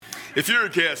If you're a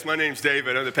guest, my name's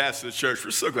David. I'm the pastor of the church.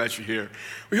 We're so glad you're here.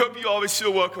 We hope you always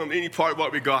feel welcome to any part of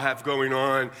what we have going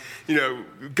on. You know,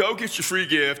 go get your free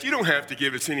gift. You don't have to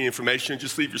give us any information.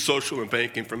 Just leave your social and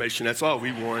bank information. That's all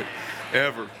we want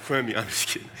ever from you. I'm just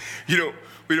kidding.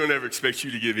 We don't ever expect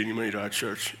you to give any money to our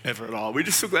church, ever at all. We're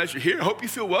just so glad you're here. I hope you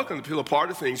feel welcome to feel a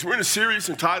part of things. We're in a series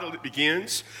entitled It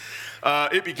Begins.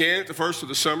 It began at the first of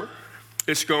the summer.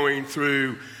 It's going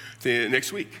through the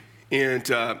next week. And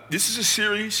this is a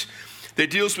series that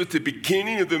deals with the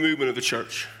beginning of the movement of the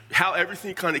church, how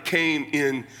everything kind of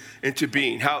came into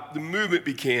being, how the movement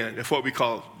began of what we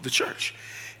call the church.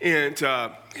 And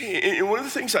one of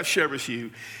the things I've shared with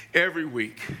you every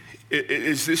week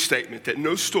is this statement that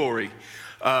no story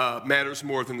matters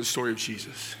more than the story of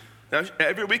Jesus. Now,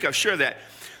 every week I've shared that.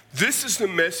 This is the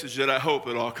message that I hope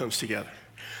it all comes together.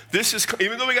 This is,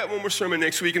 even though we got one more sermon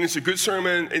next week, and it's a good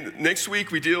sermon, and next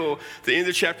week we deal the end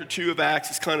of chapter 2 of Acts.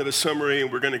 It's kind of a summary, and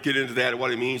we're going to get into that and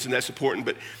what it means, and that's important.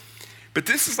 But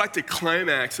this is like the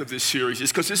climax of this series.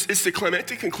 It's because it's the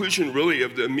climactic conclusion, really,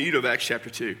 of the meat of Acts chapter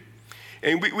 2.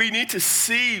 And we need to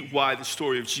see why the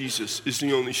story of Jesus is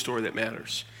the only story that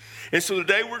matters. And so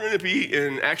today we're going to be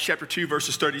in Acts chapter 2,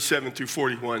 verses 37 through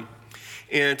 41.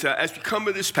 And as we come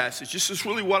to this passage, this is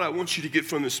really what I want you to get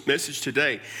from this message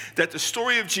today, that the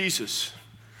story of Jesus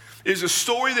is a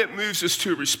story that moves us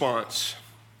to a response.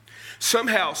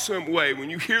 Somehow, some way, when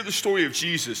you hear the story of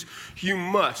Jesus, you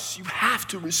have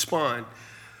to respond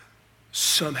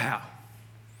somehow.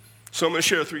 So I'm going to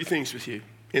share 3 things with you.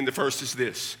 And the first is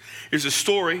this. Is a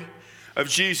story of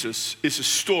Jesus is a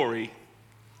story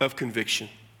of conviction.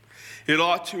 It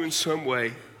ought to, in some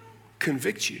way,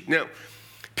 convict you. Now,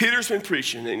 Peter's been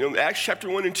preaching. In Acts chapter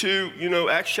 1 and 2,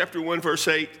 Acts chapter 1, verse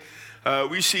 8,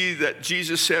 we see that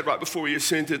Jesus said right before he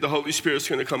ascended, the Holy Spirit's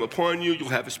going to come upon you. You'll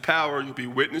have his power. You'll be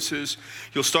witnesses.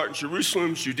 You'll start in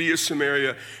Jerusalem, Judea,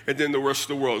 Samaria, and then the rest of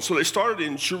the world. So they started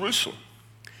in Jerusalem.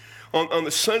 On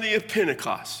the Sunday of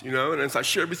Pentecost, and as I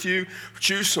shared with you,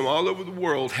 Jews from all over the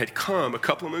world had come a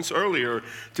couple of months earlier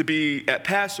to be at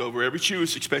Passover. Every Jew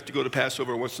is expected to go to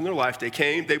Passover once in their life. They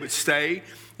came, they would stay,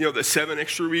 the 7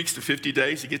 extra weeks, the 50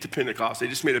 days to get to Pentecost. They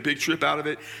just made a big trip out of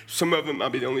it. Some of them might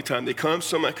be the only time they come.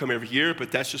 Some might come every year,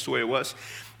 but that's just the way it was.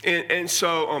 And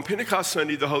so on Pentecost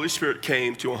Sunday, the Holy Spirit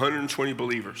came to 120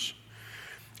 believers.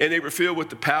 And they were filled with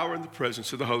the power and the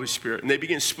presence of the Holy Spirit. And they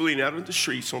began spilling out into the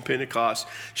streets on Pentecost,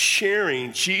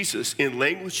 sharing Jesus in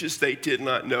languages they did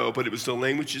not know, but it was the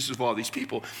languages of all these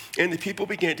people. And the people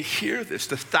began to hear this.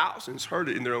 The thousands heard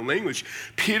it in their own language.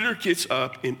 Peter gets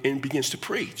up and begins to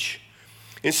preach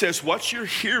and says, what you're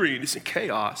hearing isn't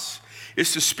chaos.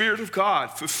 It's the Spirit of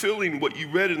God fulfilling what you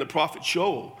read in the prophet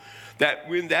Joel, that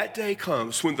when that day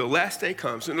comes, when the last day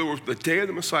comes, in other words, the day of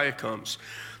the Messiah comes,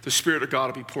 the Spirit of God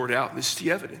will be poured out. This is the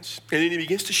evidence. And then he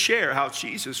begins to share how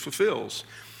Jesus fulfills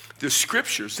the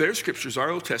scriptures, their scriptures,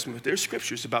 our Old Testament, but their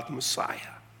scriptures about the Messiah.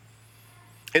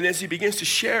 And as he begins to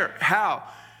share how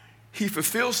he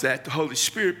fulfills that, the Holy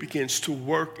Spirit begins to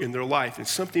work in their life, and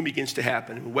something begins to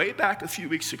happen. And way back a few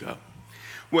weeks ago,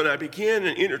 when I began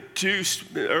and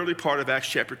introduced the early part of Acts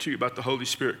chapter 2 about the Holy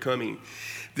Spirit coming,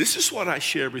 this is what I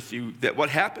shared with you, that what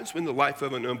happens when the life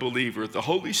of an unbeliever, the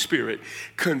Holy Spirit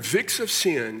convicts of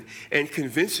sin and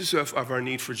convinces us of our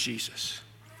need for Jesus.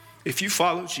 If you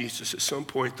follow Jesus, at some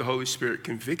point the Holy Spirit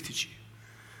convicted you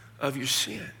of your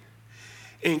sin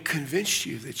and convinced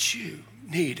you that you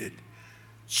needed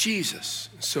Jesus.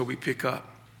 And so we pick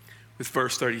up with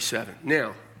verse 37.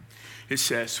 Now, it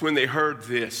says, when they heard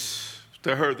this,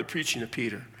 they heard the preaching of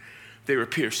Peter, they were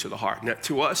pierced to the heart. Now,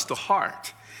 to us, the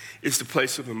heart is the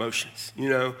place of emotions.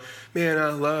 Man, I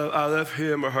love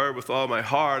him or her with all my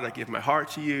heart. I give my heart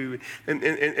to you.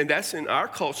 And that's in our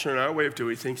culture and our way of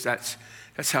doing things. That's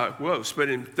how it was. But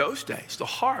in those days, the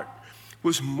heart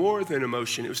was more than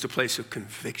emotion. It was the place of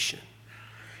conviction.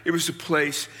 It was the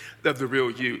place of the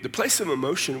real you. The place of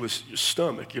emotion was your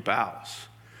stomach, your bowels.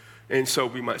 And so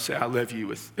we might say, I love you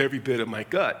with every bit of my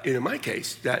gut. And in my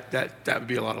case, that would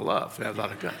be a lot of love, that a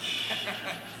lot of gut.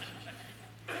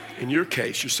 In your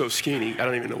case, you're so skinny, I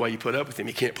don't even know why you put up with him.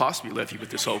 He can't possibly love you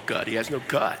with this whole gut. He has no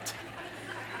gut.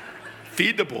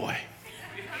 Feed the boy.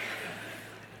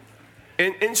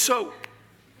 And so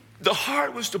the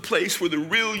heart was the place where the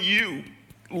real you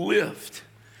lived.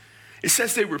 It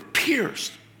says they were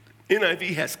pierced.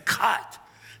 NIV has cut,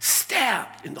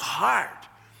 stabbed in the heart.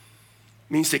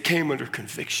 It means they came under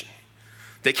conviction.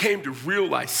 They came to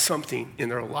realize something in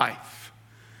their life.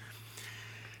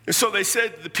 And so they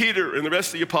said to Peter and the rest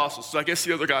of the apostles, so I guess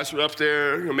the other guys were up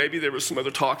there, maybe there was some other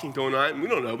talking going on, and we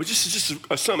don't know, but it's just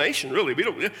a summation, really.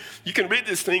 You can read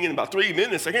this thing in about 3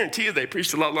 minutes. I guarantee you they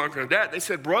preached a lot longer than that. They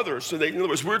said, brothers, so in other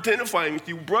words, we're identifying with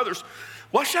you, brothers.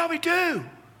 What shall we do?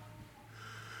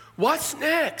 What's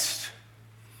next?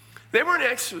 They weren't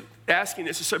asking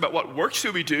necessarily about what work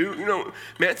should we do.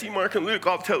 Matthew, Mark, and Luke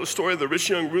all tell the story of the rich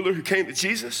young ruler who came to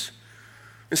Jesus.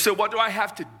 And so what do I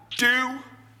have to do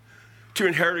to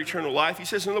inherit eternal life? He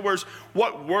says, in other words,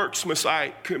 what works must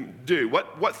I do?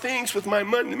 What things with my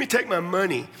money? Let me take my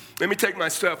money. Let me take my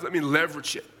stuff. Let me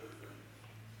leverage it.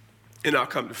 And I'll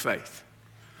come to faith.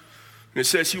 And it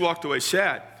says he walked away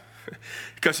sad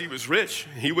because he was rich.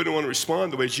 He wouldn't want to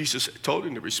respond the way Jesus told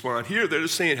him to respond. Here, they're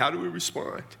just saying, how do we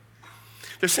respond?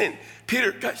 They're saying,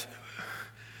 Peter, guys,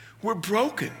 we're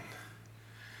broken.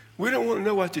 We don't want to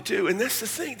know what to do. And that's the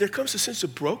thing. There comes a sense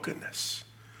of brokenness.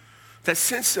 That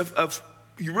sense of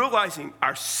you realizing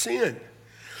our sin.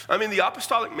 I mean, the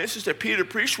apostolic message that Peter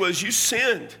preached was you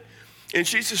sinned. And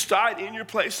Jesus died in your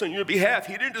place on your behalf.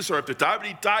 He didn't deserve to die, but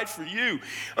he died for you.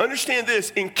 Understand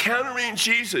this, encountering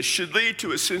Jesus should lead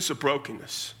to a sense of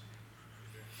brokenness.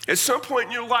 At some point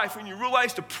in your life, when you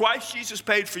realize the price Jesus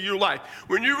paid for your life,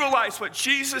 when you realize what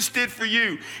Jesus did for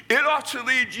you, it ought to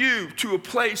lead you to a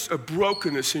place of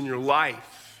brokenness in your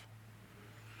life.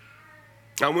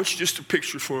 I want you just to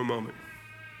picture for a moment.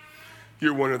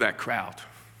 You're one of that crowd.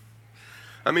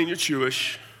 I mean, you're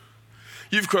Jewish.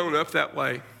 You've grown up that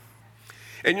way.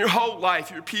 And your whole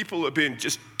life, your people have been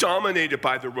just dominated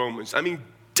by the Romans. I mean,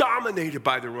 dominated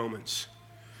by the Romans.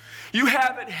 You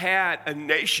haven't had a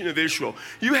nation of Israel.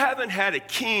 You haven't had a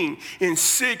king in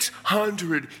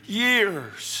 600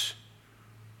 years.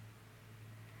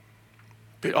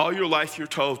 But all your life you're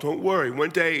told, don't worry,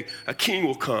 one day a king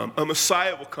will come, a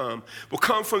Messiah will come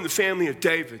from the family of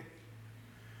David.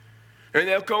 And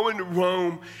they'll go into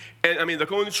Rome, they'll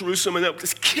go into Jerusalem and they'll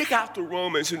just kick out the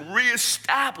Romans and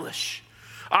reestablish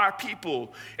our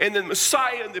people. And then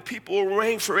Messiah and the people will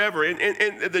reign forever.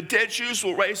 And the dead Jews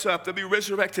will raise up. They'll be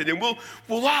resurrected. And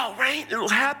we'll all reign. It'll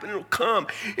happen. It'll come.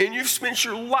 And you've spent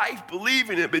your life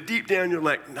believing it, but deep down you're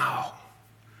like, no,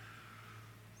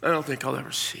 I don't think I'll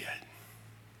ever see it.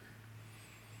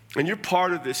 And you're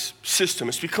part of this system.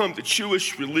 It's become the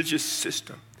Jewish religious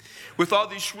system with all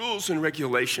these rules and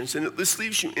regulations. And this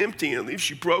leaves you empty and it leaves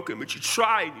you broken. But you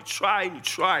try and you try and you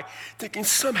try, thinking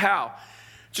somehow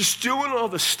just doing all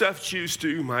the stuff Jews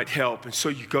do might help. And so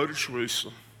you go to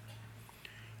Jerusalem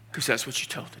because that's what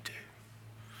you're told to do.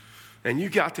 And you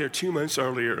got there 2 months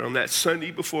earlier on that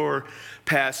Sunday before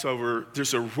Passover.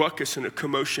 There's a ruckus and a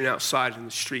commotion outside in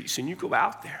the streets. And you go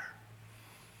out there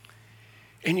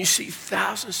and you see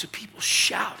thousands of people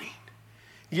shouting,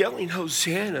 yelling,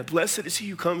 Hosanna, blessed is he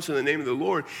who comes in the name of the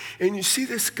Lord. And you see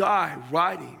this guy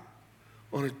riding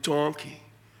on a donkey.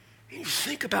 And you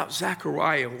think about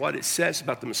Zechariah and what it says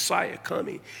about the Messiah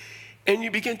coming. And you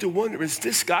begin to wonder, is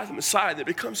this guy the Messiah? There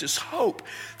becomes this hope,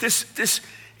 this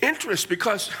interest,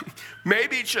 because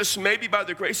just maybe by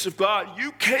the grace of God,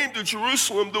 you came to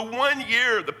Jerusalem the 1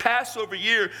 year, the Passover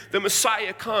year, the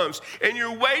Messiah comes. And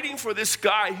you're waiting for this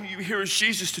guy who you hear is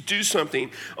Jesus to do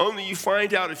something. Only you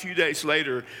find out a few days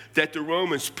later that the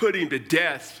Romans put him to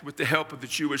death with the help of the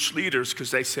Jewish leaders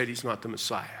because they said he's not the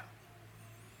Messiah.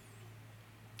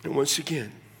 And once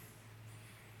again,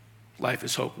 life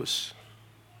is hopeless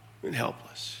and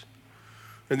helpless.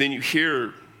 And then you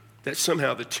hear that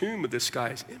somehow the tomb of this guy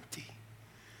is empty.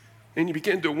 And you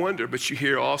begin to wonder, but you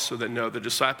hear also that no, the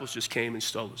disciples just came and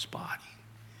stole his body.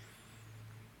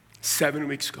 7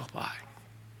 weeks go by.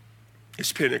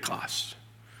 It's Pentecost.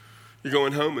 You're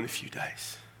going home in a few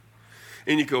days.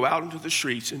 And you go out into the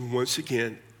streets, and once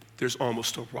again, there's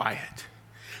almost a riot.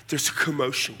 There's a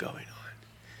commotion going on.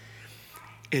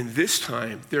 And this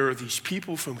time, there are these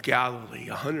people from Galilee,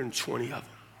 120 of them.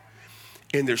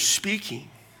 And they're speaking.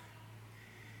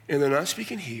 And they're not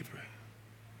speaking Hebrew.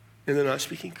 And they're not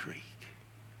speaking Greek.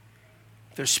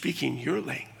 They're speaking your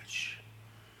language,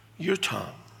 your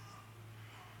tongue,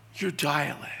 your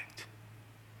dialect.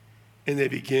 And they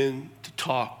begin to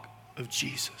talk of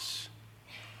Jesus.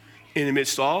 And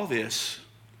amidst all this,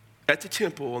 at the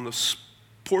temple on the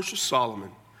porch of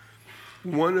Solomon,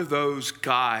 one of those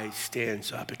guys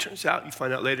stands up. It turns out, you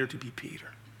find out later, to be Peter.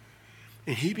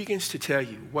 And he begins to tell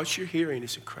you, what you're hearing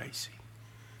isn't crazy.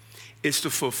 It's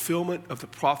the fulfillment of the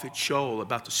prophet Joel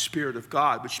about the Spirit of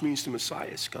God, which means the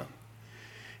Messiah has come.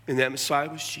 And that Messiah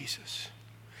was Jesus.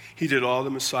 He did all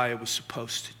the Messiah was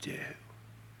supposed to do.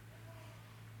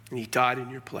 And he died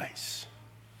in your place.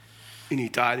 And he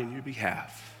died in your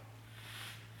behalf.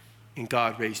 And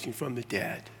God raised him from the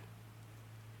dead.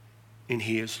 And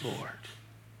he is Lord.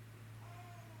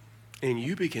 And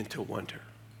you begin to wonder.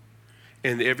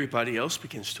 And everybody else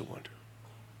begins to wonder.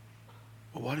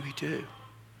 Well, what do we do?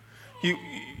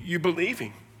 You're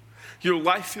believing. Your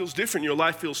life feels different. Your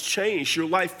life feels changed. Your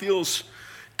life feels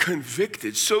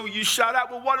convicted. So you shout out,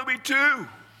 well, what do we do?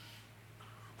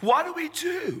 What do we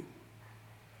do?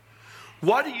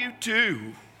 What do you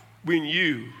do when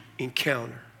you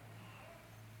encounter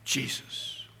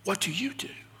Jesus? What do you do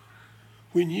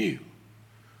when you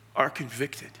are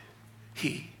convicted?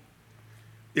 He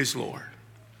is Lord.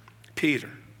 Peter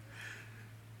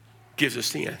gives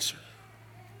us the answer.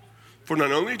 For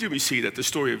not only do we see that the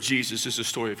story of Jesus is a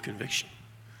story of conviction,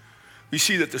 we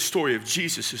see that the story of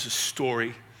Jesus is a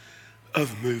story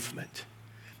of movement.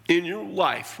 In your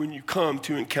life, when you come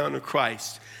to encounter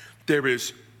Christ, there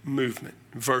is movement.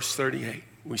 In verse 38,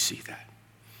 we see that.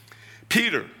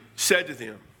 Peter said to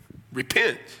them,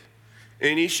 repent,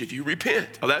 and each of you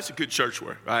repent. Oh, that's a good church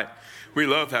word, right? We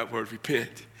love that word,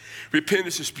 repent. Repent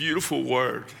is this beautiful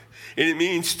word, and it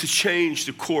means to change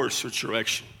the course or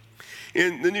direction.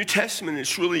 In the New Testament,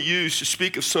 it's really used to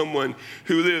speak of someone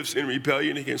who lives in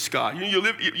rebellion against God.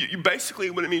 You basically,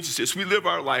 what it means is this: we live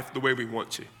our life the way we want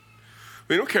to.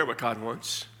 We don't care what God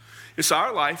wants. It's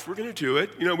our life. We're going to do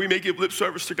it. We may give lip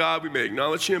service to God. We may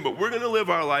acknowledge him, but we're going to live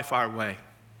our life our way.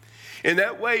 And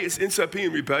that way ends up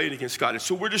being rebellion against God. And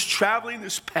so we're just traveling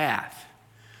this path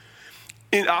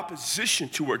in opposition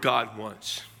to where God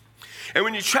wants. And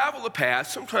when you travel a path,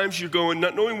 sometimes you're going,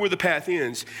 not knowing where the path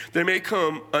ends, there may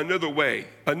come another way,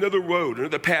 another road,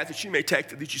 another path that you may take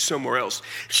to lead you somewhere else.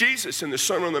 Jesus in the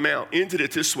Sermon on the Mount ended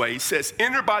it this way. He says,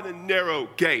 enter by the narrow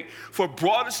gate, for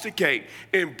broad is the gate,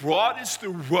 and broad is the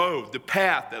road, the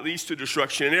path that leads to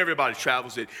destruction, and everybody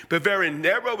travels it. But very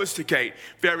narrow is the gate,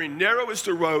 very narrow is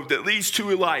the road that leads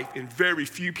to life, and very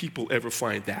few people ever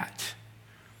find that.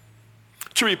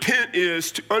 To repent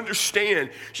is to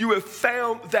understand you have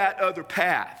found that other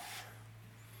path.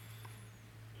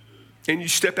 And you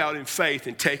step out in faith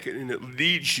and take it, and it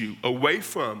leads you away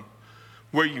from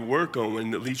where you were going,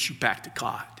 and it leads you back to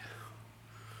God.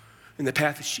 And the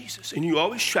path is Jesus. And you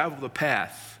always travel the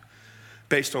path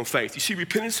based on faith. You see,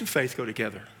 repentance and faith go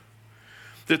together.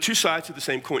 They're two sides of the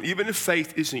same coin. Even if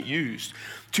faith isn't used,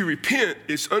 to repent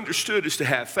is understood as to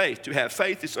have faith. To have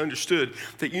faith is understood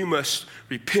that you must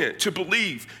repent. To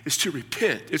believe is to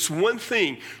repent. It's one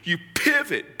thing. You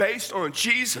pivot based on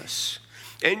Jesus,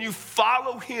 and you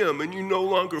follow him, and you no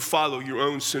longer follow your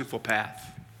own sinful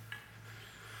path.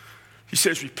 He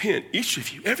says, repent, each of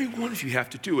you, every one of you have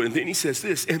to do it. And then he says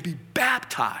this, and be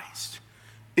baptized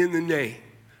in the name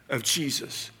of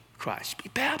Jesus Christ. Be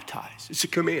baptized. It's a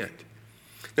command.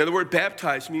 Now, the word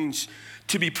baptized means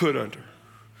to be put under.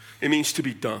 It means to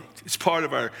be dunked. It's part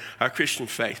of our Christian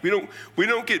faith. We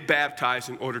don't get baptized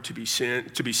in order to be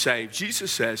saved. Jesus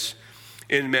says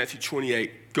in Matthew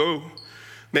 28, go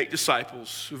make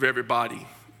disciples of everybody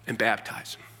and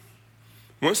baptize them.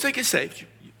 Once they get saved,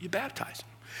 you baptize them.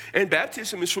 And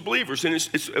baptism is for believers, and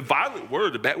it's a violent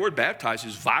word. The word baptize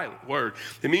is a violent word.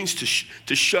 It means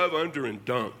to shove under and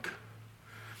dunk.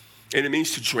 And it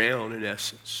means to drown, in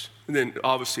essence. And then,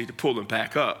 obviously, to pull them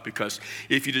back up, because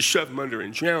if you just shove them under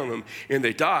and drown them and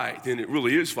they die, then it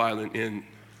really is violent. And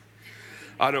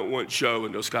I don't want Joe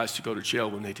and those guys to go to jail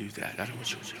when they do that. I don't want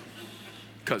Joe to jail,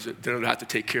 because they don't have to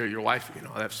take care of your wife,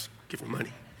 that's give them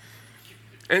money.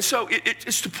 And so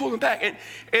it's to pull them back.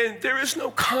 And there is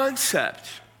no concept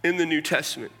in the New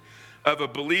Testament of a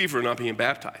believer not being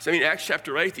baptized. I mean, Acts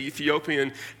chapter 8, the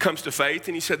Ethiopian comes to faith,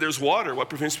 and he said, there's water. What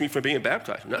prevents me from being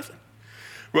baptized? Nothing.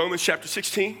 Romans chapter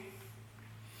 16,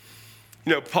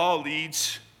 Paul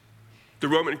leads the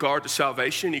Roman guard to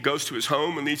salvation. He goes to his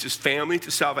home and leads his family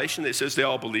to salvation. It says they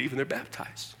all believe and they're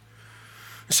baptized.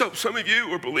 So some of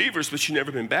you are believers, but you've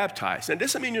never been baptized. That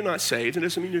doesn't mean you're not saved. It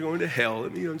doesn't mean you're going to hell.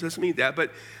 It doesn't mean that.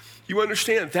 But you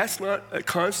understand that's not a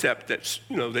concept that's,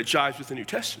 that jives with the New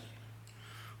Testament.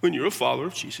 When you're a follower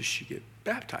of Jesus, you get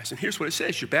baptized. And here's what it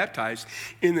says. You're baptized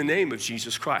in the name of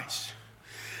Jesus Christ.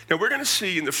 Now, we're going to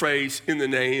see in the phrase in the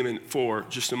name and for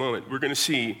just a moment, we're going to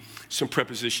see some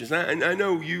prepositions. And I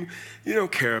know you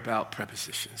don't care about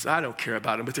prepositions. I don't care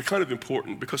about them, but they're kind of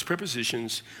important because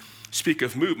prepositions speak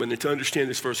of movement. And to understand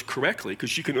this verse correctly,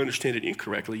 because you can understand it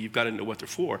incorrectly, you've got to know what they're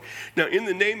for. Now, in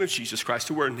the name of Jesus Christ,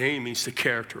 the word name means the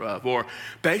character of, or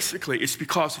basically it's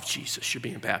because of Jesus you're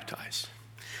being baptized.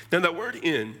 Now, that word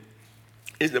in,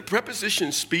 is the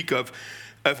prepositions speak of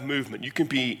movement. You can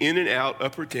be in and out,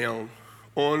 up or down,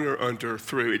 on or under,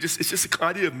 through. It's just an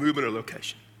idea of movement or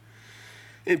location.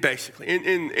 And basically,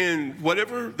 and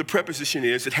whatever the preposition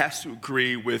is, it has to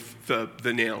agree with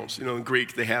the nouns. You know, in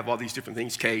Greek, they have all these different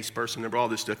things, case, person, number, all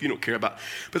this stuff you don't care about.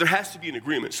 But there has to be an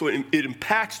agreement. So it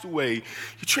impacts the way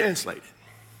you translate it.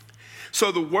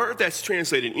 So the word that's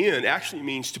translated in actually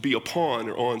means to be upon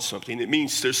or on something. It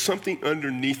means there's something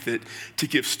underneath it to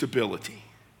give stability.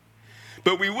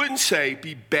 But we wouldn't say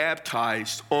be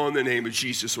baptized on the name of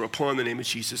Jesus or upon the name of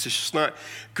Jesus. It's just not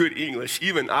good English.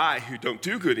 Even I, who don't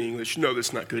do good English, know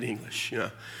that's not good English. You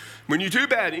know, when you do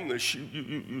bad English,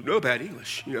 you know bad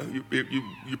English. You know,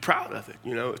 you're proud of it.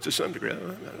 You know, to some degree. I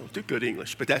don't do good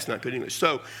English, but that's not good English.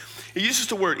 So it uses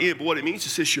the word in, but what it means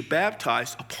is this: you're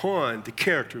baptized upon the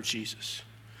character of Jesus.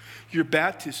 Your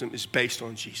baptism is based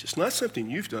on Jesus, not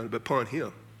something you've done, but upon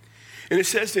him. And it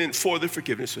says then, for the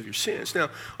forgiveness of your sins.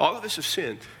 Now, all of us have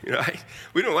sinned. You know,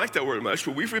 we don't like that word much,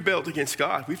 but we've rebelled against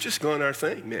God. We've just gone our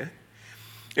thing, man.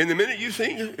 And the minute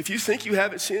if you think you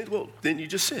haven't sinned, well, then you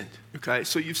just sinned, okay?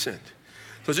 So you've sinned.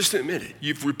 So just admit it.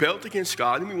 You've rebelled against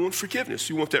God, and we want forgiveness.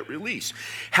 We want that release.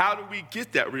 How do we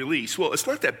get that release? Well, it's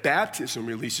not that baptism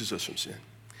releases us from sin.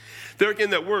 There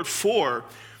again, that word for,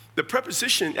 the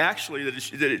preposition actually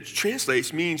that it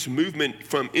translates means movement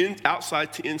from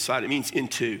outside to inside. It means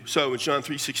into. So in John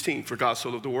 3:16, for God so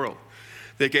loved the world,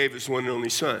 they gave his one and only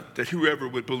son, that whoever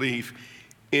would believe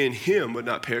in him would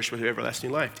not perish but have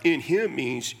everlasting life. In him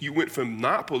means you went from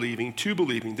not believing to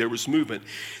believing. There was movement.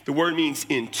 The word means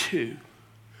into.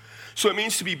 So it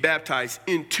means to be baptized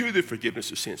into the forgiveness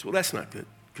of sins. Well, that's not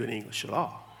good English at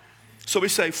all. So we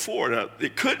say for. Now, for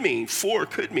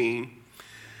could mean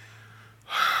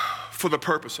for the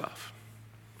purpose of.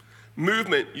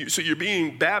 Movement, so you're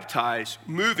being baptized,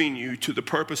 moving you to the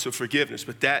purpose of forgiveness,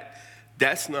 but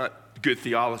that's not good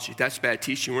theology. That's bad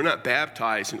teaching. We're not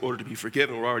baptized in order to be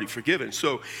forgiven. We're already forgiven.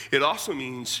 So it also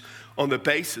means on the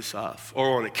basis of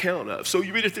or on account of. So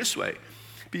you read it this way: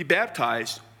 be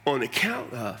baptized on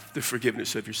account of the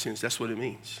forgiveness of your sins. That's what it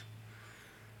means.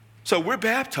 So we're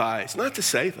baptized not to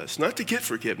save us, not to get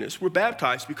forgiveness. We're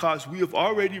baptized because we have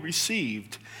already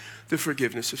received the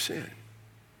forgiveness of sin.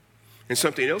 And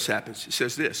something else happens. It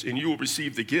says this: and you will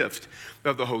receive the gift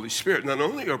of the Holy Spirit. Not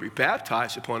only are we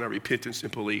baptized upon our repentance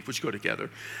and belief, which go together,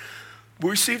 we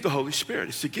receive the Holy Spirit.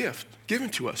 It's a gift given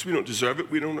to us. We don't deserve it.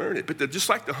 We don't earn it. But just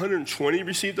like the 120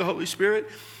 received the Holy Spirit,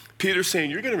 Peter's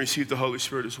saying you're going to receive the Holy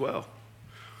Spirit as well.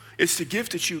 It's the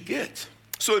gift that you get.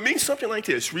 So it means something like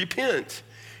this: repent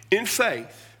in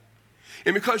faith.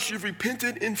 And because you've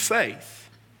repented in faith,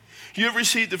 you have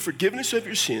received the forgiveness of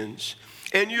your sins,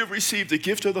 and you have received the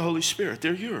gift of the Holy Spirit.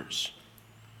 They're yours.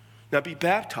 Now be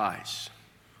baptized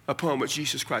upon what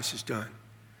Jesus Christ has done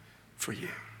for you.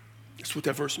 That's what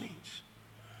that verse means.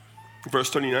 Verse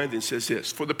 39 then says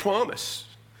this: for the promise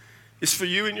is for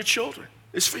you and your children.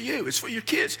 It's for you. It's for your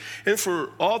kids. And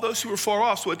for all those who are far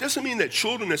off. So it doesn't mean that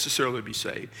children necessarily will be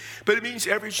saved, but it means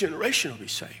every generation will be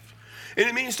saved. And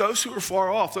it means those who are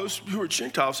far off, those who are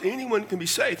Gentiles, anyone can be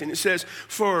saved. And it says,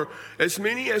 for as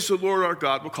many as the Lord our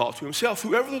God will call to himself.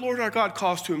 Whoever the Lord our God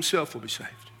calls to himself will be saved.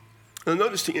 Now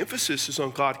notice the emphasis is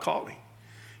on God calling.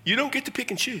 You don't get to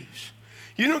pick and choose.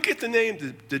 You don't get to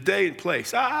name the day and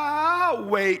place. I'll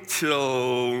wait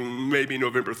till maybe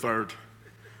November 3rd,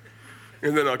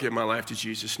 and then I'll give my life to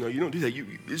Jesus. No, you don't do that.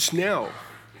 It's now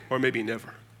or maybe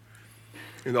never.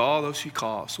 And all those he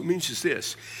calls. So it means is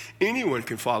this: anyone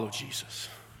can follow Jesus.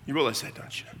 You realize that,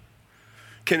 don't you?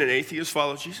 Can an atheist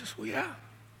follow Jesus? Well, yeah.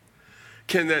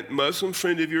 Can that Muslim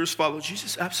friend of yours follow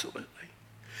Jesus? Absolutely.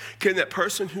 Can that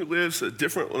person who lives a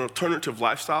different, an alternative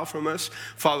lifestyle from us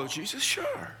follow Jesus?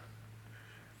 Sure.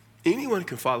 Anyone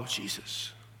can follow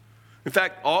Jesus. In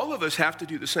fact, all of us have to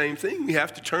do the same thing. We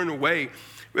have to turn away.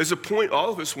 There's a point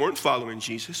all of us weren't following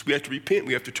Jesus. We have to repent.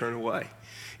 We have to turn away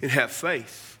and have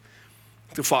faith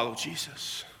to follow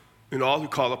Jesus. And all who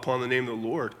call upon the name of the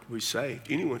Lord will be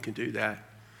saved. Anyone can do that.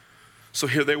 So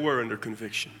here they were under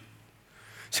conviction,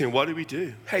 saying, what do we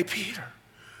do? Hey, Peter,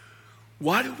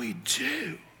 what do we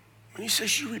do? When he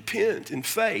says you repent in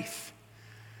faith,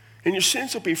 and your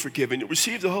sins will be forgiven, you'll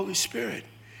receive the Holy Spirit,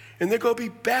 and they're going to be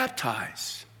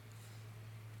baptized.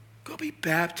 Go be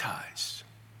baptized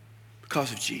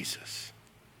because of Jesus.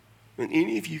 And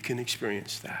any of you can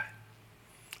experience that.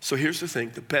 So here's the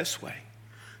thing: the best way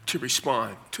to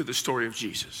respond to the story of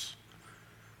Jesus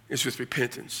is with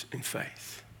repentance and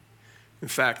faith. In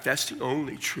fact, that's the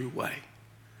only true way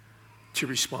to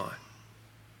respond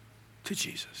to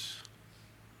Jesus.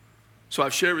 So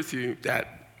I've shared with you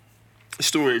that the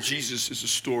story of Jesus is a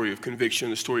story of conviction.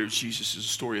 The story of Jesus is a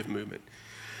story of movement.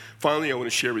 Finally, I want to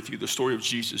share with you the story of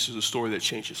Jesus is a story that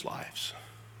changes lives.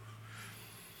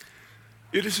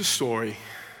 It is a story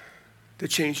that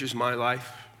changes my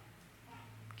life.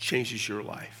 changes your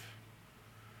life.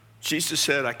 Jesus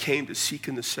said, I came to seek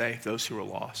and to save those who are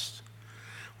lost.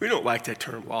 We don't like that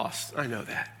term lost. I know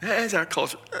that. That's our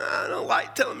culture. I don't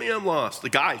like telling me I'm lost. The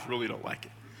guys really don't like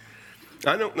it.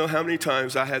 I don't know how many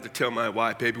times I had to tell my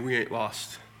wife, baby, we ain't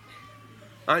lost.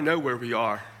 I know where we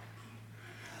are.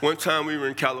 One time we were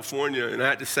in California, and I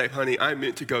had to say, honey, I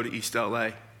meant to go to East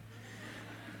LA.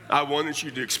 I wanted you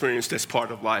to experience this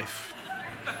part of life.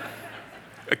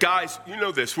 Guys, you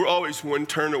know this. We're always one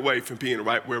turn away from being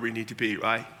right where we need to be,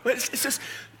 right? But it's just,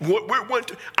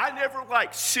 I never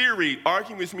liked Siri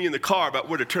arguing with me in the car about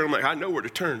where to turn. I'm like, I know where to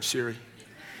turn, Siri.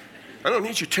 I don't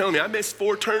need you telling me. I missed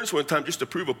 4 turns one time just to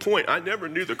prove a point. I never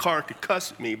knew the car could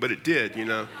cuss at me, but it did, you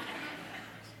know.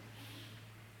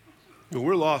 But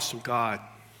we're lost from God.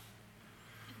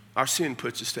 Our sin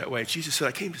puts us that way. Jesus said,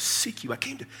 I came to seek you. I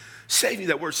came to save you.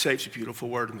 That word save's a beautiful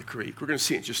word in the Greek. We're going to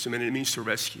see it in just a minute. It means to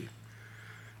rescue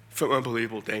from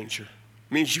unbelievable danger.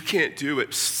 It means you can't do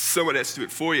it. Someone has to do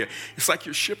it for you. It's like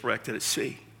you're shipwrecked at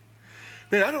sea.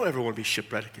 Man, I don't ever want to be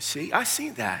shipwrecked at sea. I've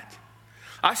seen that.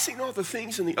 I've seen all the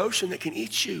things in the ocean that can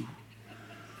eat you.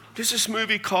 There's this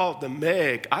movie called The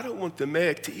Meg. I don't want the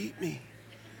Meg to eat me.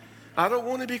 I don't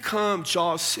want to become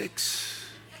Jaws 6.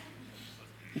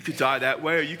 You could die that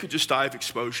way, or you could just die of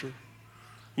exposure.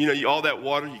 You know, all that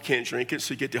water, you can't drink it,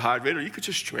 so you get dehydrated, or you could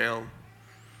just drown.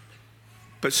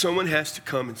 But someone has to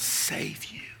come and save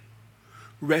you,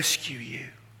 rescue you.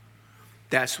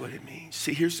 That's what it means.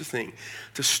 See, here's the thing.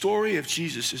 The story of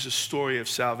Jesus is a story of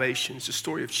salvation. It's a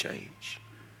story of change.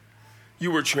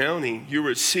 You were drowning. You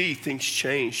were at sea. Things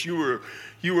changed. You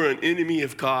were an enemy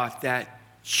of God. That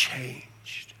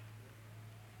changed.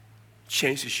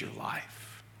 Changes your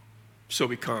life. So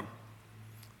we come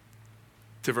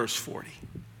to verse 40.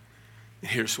 And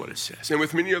here's what it says. And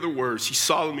with many other words, he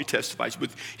solemnly testifies.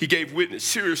 He gave witness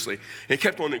seriously and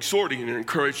kept on exhorting and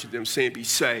encouraging them, saying, be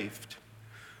saved.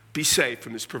 Be saved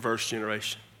from this perverse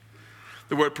generation.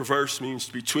 The word perverse means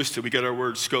to be twisted. We get our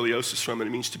word scoliosis from it.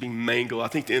 It means to be mangled. I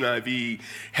think the NIV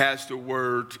has the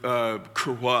word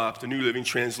corrupt. The New Living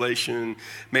Translation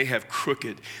may have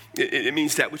crooked. It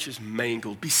means that which is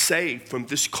mangled. Be saved from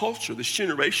this culture, this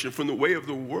generation, from the way of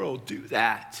the world. Do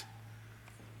that.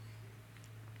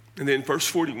 And then verse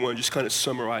 41 just kind of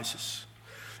summarizes.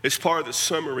 It's part of the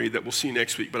summary that we'll see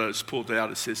next week, but I just pulled it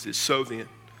out. It says this, so then,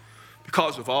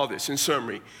 because of all this, in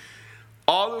summary,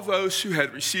 all of those who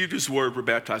had received his word were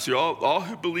baptized. All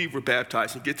who believed were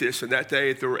baptized. And get this, and that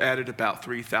day there were added about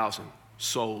 3,000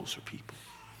 souls or people.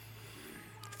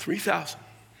 3,000.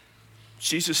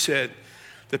 Jesus said,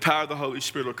 the power of the Holy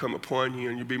Spirit will come upon you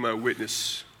and you'll be my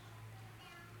witness.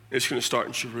 It's going to start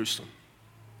in Jerusalem.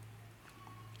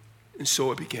 And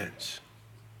so it begins.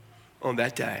 On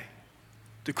that day,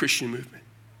 the Christian movement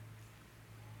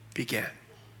began.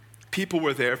 People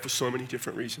were there for so many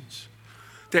different reasons.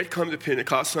 They'd come to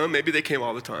Pentecost. Some, maybe they came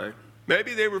all the time.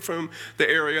 Maybe they were from the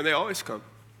area and they always come.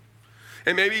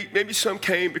 And maybe some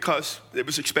came because it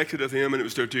was expected of them and it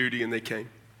was their duty and they came.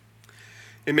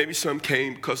 And maybe some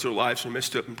came because their lives were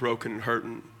messed up and broken and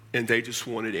hurting and they just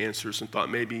wanted answers and thought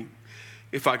maybe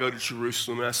if I go to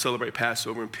Jerusalem and I celebrate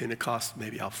Passover and Pentecost,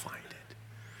 maybe I'll find it.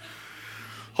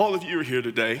 All of you are here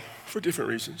today for different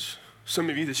reasons. Some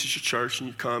of you, this is your church and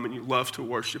you come and you love to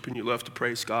worship and you love to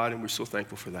praise God and we're so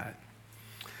thankful for that.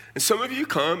 And some of you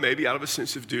come maybe out of a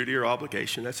sense of duty or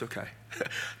obligation. That's okay.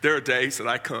 There are days that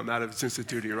I come out of a sense of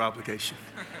duty or obligation.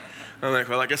 I'm like,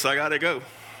 well, I guess I got to go.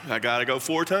 I got to go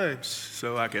 4 times,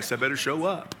 so I guess I better show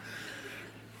up.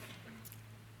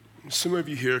 And some of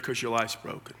you here because your life's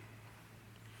broken.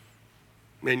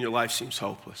 Man, your life seems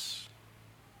hopeless.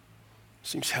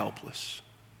 Seems helpless.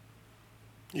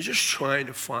 You're just trying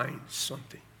to find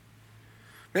something.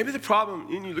 Maybe the problem,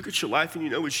 and you look at your life and you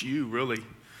know it's you, really.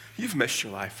 You've messed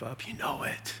your life up. You know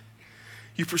it.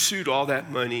 You pursued all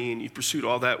that money and you pursued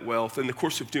all that wealth. In the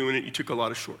course of doing it, you took a lot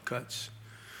of shortcuts.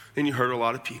 And you hurt a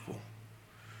lot of people.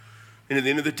 And at the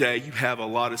end of the day, you have a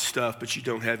lot of stuff, but you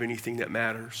don't have anything that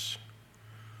matters.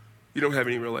 You don't have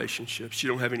any relationships. You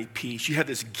don't have any peace. You have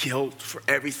this guilt for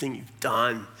everything you've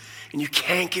done. And you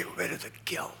can't get rid of the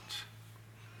guilt.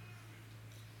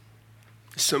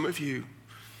 Some of you,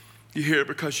 you're here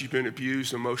because you've been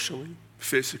abused emotionally,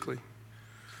 physically.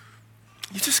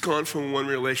 You've just gone from one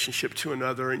relationship to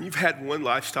another, and you've had one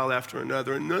lifestyle after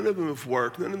another, and none of them have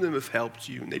worked, none of them have helped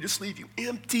you, and they just leave you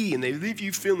empty, and they leave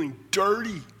you feeling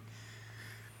dirty,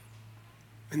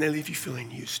 and they leave you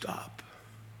feeling used up.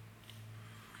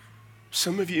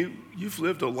 Some of you, you've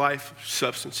lived a life of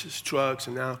substances, drugs,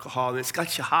 and alcohol, and it's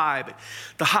got you high, but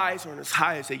the highs aren't as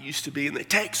high as they used to be, and they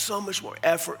take so much more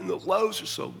effort, and the lows are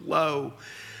so low,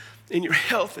 and your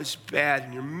health is bad,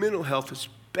 and your mental health is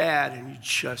bad and you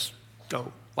just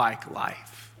don't like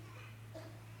life.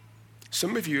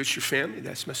 Some of you, it's your family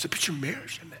that's messed up, but your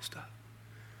marriage is messed up.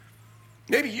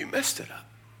 Maybe you messed it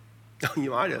up.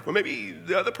 You might have. Or maybe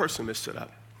the other person messed it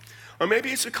up. Or maybe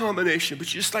it's a combination,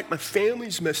 but you're just like, my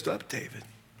family's messed up, David.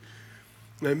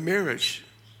 My marriage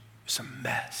is a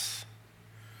mess.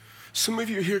 Some of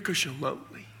you are here because you're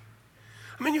lonely.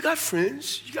 I mean, you got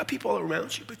friends, you got people all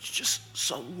around you, but you're just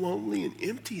so lonely and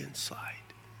empty inside.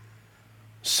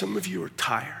 Some of you are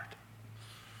tired.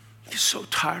 You get so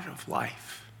tired of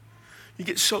life. You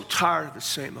get so tired of the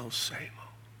same old, same old.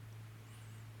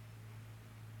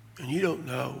 And you don't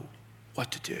know what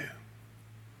to do.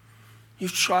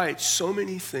 You've tried so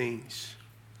many things,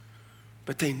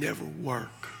 but they never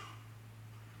work.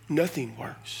 Nothing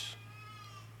works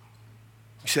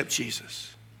except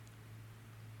Jesus.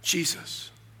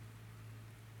 Jesus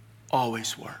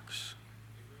always works.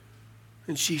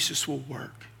 And Jesus will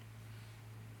work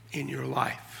in your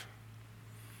life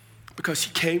because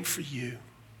he came for you,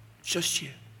 just you.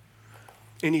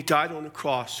 And he died on the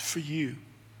cross for you,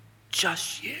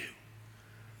 just you.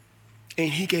 And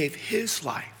he gave his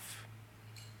life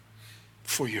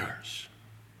for yours.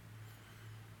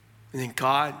 And then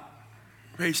God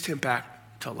raised him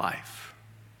back to life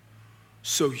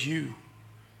so you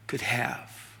could have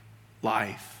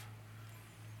life.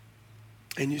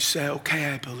 And you say,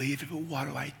 okay, I believe it, but what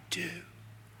do I do?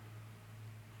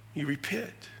 You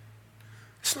repent.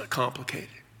 It's not complicated.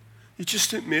 You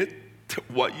just admit that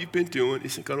what you've been doing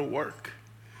isn't going to work.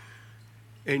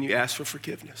 And you ask for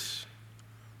forgiveness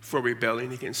for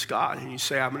rebelling against God. And you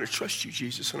say, I'm going to trust you,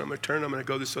 Jesus, and I'm going to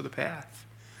go this other path.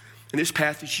 And this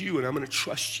path is you, and I'm going to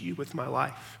trust you with my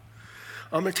life.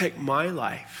 I'm going to take my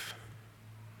life,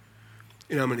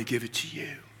 and I'm going to give it to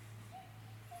you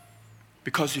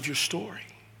because of your story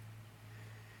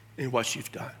and what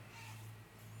you've done.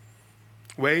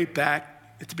 Way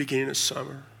back at the beginning of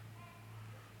summer,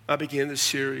 I began this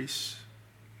series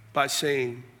by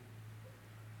saying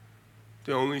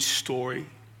the only story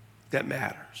that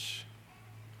matters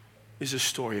is the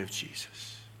story of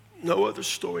Jesus. No other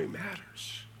story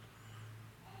matters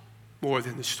more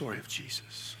than the story of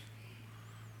Jesus.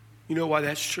 You know why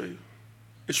that's true?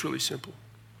 It's really simple.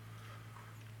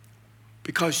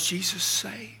 Because Jesus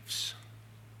saves.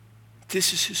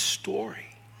 This is his story.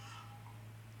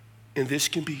 And this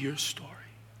can be your story.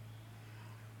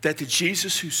 That the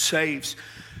Jesus who saves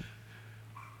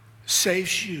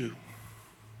you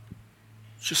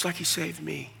just like he saved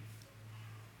me.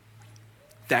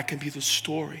 That can be the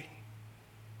story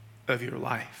of your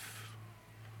life.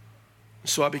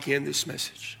 So I began this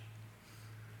message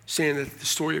saying that the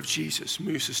story of Jesus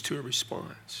moves us to a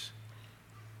response.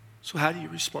 So how do you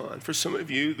respond? For some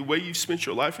of you, the way you've spent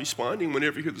your life responding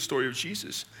whenever you hear the story of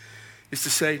Jesus is to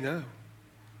say no.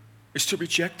 It's to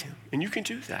reject him. And you can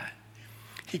do that.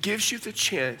 He gives you the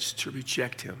chance to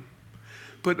reject him.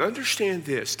 But understand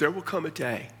this, there will come a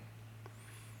day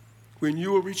when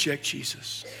you will reject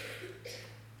Jesus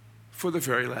for the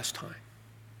very last time.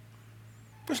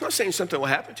 I'm not saying something will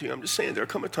happen to you. I'm just saying there will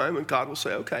come a time when God will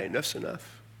say, okay, enough's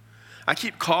enough. I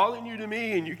keep calling you to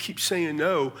me and you keep saying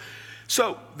no.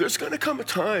 So there's going to come a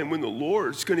time when the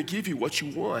Lord's going to give you what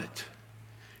you want.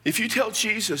 If you tell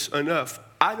Jesus enough,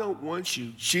 I don't want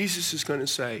you, Jesus is going to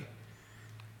say,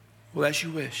 well, as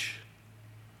you wish.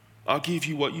 I'll give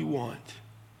you what you want.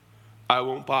 I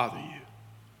won't bother you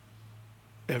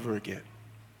ever again.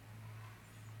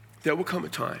 There will come a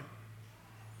time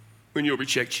when you'll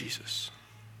reject Jesus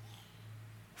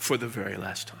for the very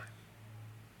last time.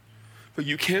 But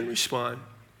you can respond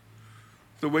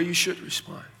the way you should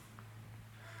respond.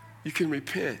 You can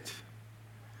repent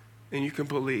and you can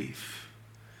believe.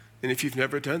 And if you've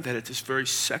never done that, at this very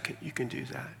second, you can do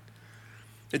that.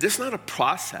 It's not a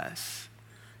process.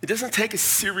 It doesn't take a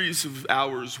series of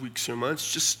hours, weeks, or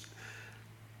months, just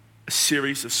a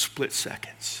series of split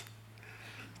seconds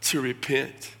to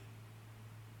repent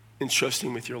and trust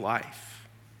him with your life.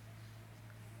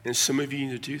 And some of you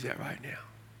need to do that right now.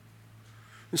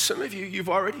 And some of you, you've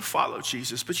already followed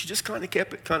Jesus, but you just kind of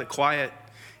kept it kind of quiet.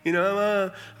 You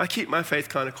know, I keep my faith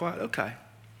kind of quiet. Okay.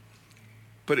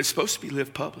 But it's supposed to be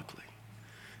lived publicly.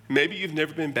 Maybe you've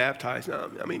never been baptized.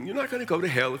 No, I mean, you're not going to go to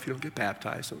hell if you don't get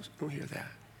baptized. Don't hear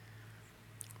that.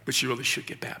 But you really should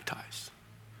get baptized.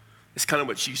 It's kind of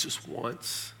what Jesus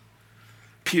wants.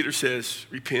 Peter says,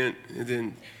 repent and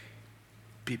then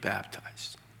be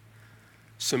baptized.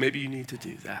 So maybe you need to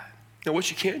do that. Now, what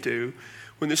you can do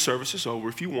when this service is over,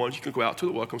 if you want, you can go out to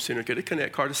the Welcome Center, get a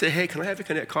Connect card and say, hey, can I have a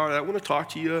Connect card? I want to talk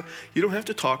to you. You don't have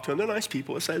to talk to them. They're nice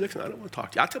people. They say, listen, I don't want to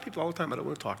talk to you. I tell people all the time, I don't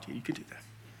want to talk to you. You can do that.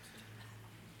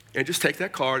 And just take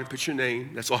that card and put your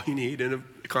name, that's all you need, and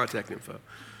a contact info.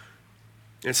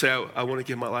 And say, I want to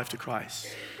give my life to Christ.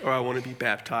 Or I want to be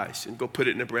baptized. And go put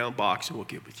it in a brown box and we'll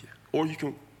get with you. Or you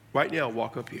can, right now,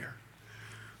 walk up here.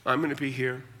 I'm going to be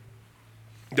here.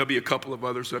 There'll be a couple of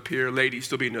others up here. Ladies,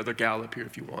 there'll be another gal up here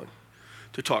if you want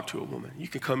to talk to a woman. You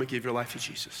can come and give your life to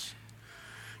Jesus.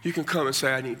 You can come and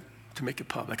say, I need to make it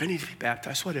public. I need to be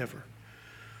baptized, whatever.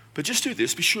 But just do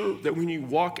this. Be sure that when you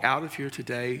walk out of here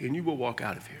today, and you will walk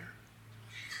out of here,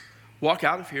 walk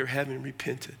out of here having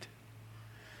repented,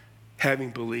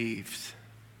 having believed,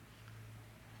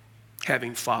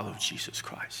 having followed Jesus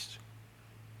Christ.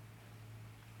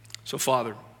 So,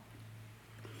 Father,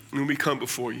 when we come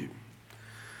before you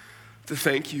to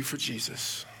thank you for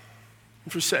Jesus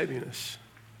and for saving us,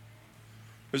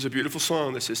 there's a beautiful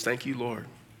song that says, thank you, Lord,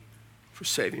 for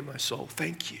saving my soul.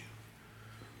 Thank you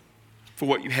for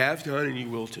what you have done and you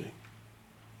will do.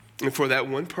 And for that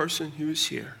one person who is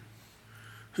here,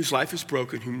 whose life is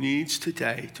broken, who needs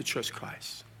today to trust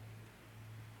Christ.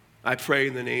 I pray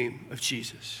in the name of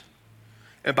Jesus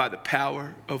and by the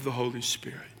power of the Holy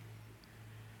Spirit,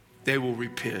 they will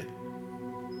repent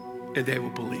and they will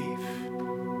believe.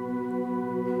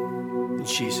 In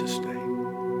Jesus'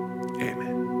 name,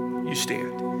 amen. You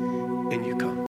stand and you come.